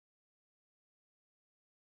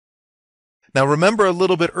Now remember a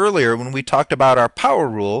little bit earlier when we talked about our power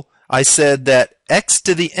rule, I said that x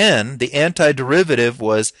to the n, the antiderivative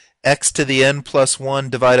was x to the n plus 1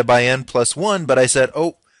 divided by n plus 1, but I said,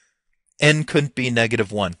 oh, n couldn't be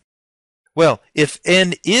negative 1. Well, if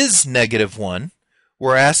n is negative 1,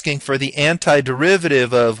 we're asking for the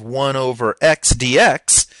antiderivative of 1 over x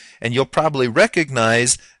dx, and you'll probably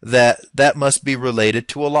recognize that that must be related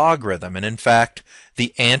to a logarithm. And in fact,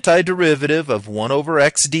 the antiderivative of 1 over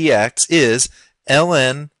x dx is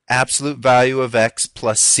ln absolute value of x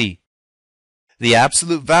plus c. The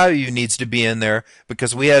absolute value needs to be in there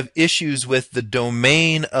because we have issues with the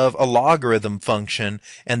domain of a logarithm function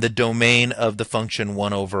and the domain of the function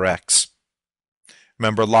 1 over x.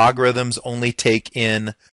 Remember, logarithms only take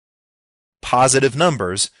in positive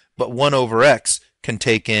numbers, but 1 over x can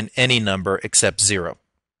take in any number except 0.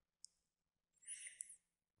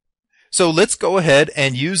 So let's go ahead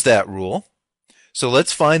and use that rule. So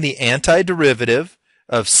let's find the antiderivative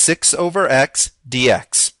of 6 over x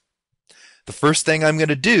dx. The first thing I'm going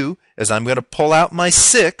to do is I'm going to pull out my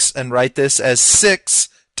 6 and write this as 6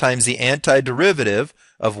 times the antiderivative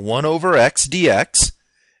of 1 over x dx.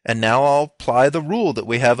 And now I'll apply the rule that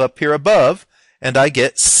we have up here above, and I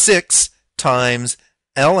get 6 times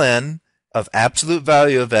ln of absolute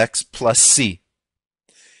value of x plus c.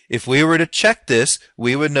 If we were to check this,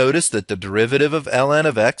 we would notice that the derivative of ln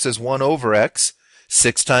of x is 1 over x.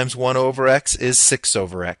 6 times 1 over x is 6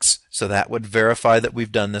 over x. So that would verify that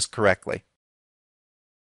we've done this correctly.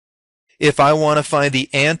 If I want to find the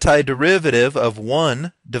antiderivative of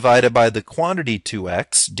 1 divided by the quantity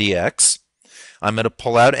 2x dx, I'm going to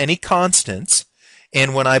pull out any constants,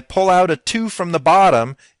 and when I pull out a 2 from the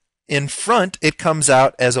bottom, in front it comes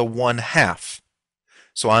out as a 1/2.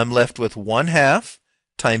 So I'm left with 1/2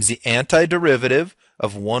 times the antiderivative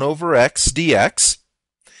of 1 over x dx,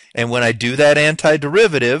 and when I do that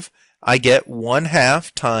antiderivative, I get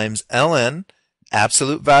 1/2 times ln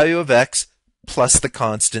absolute value of x plus the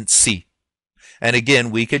constant c. And again,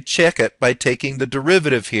 we could check it by taking the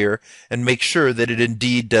derivative here and make sure that it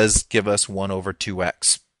indeed does give us 1 over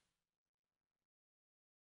 2x.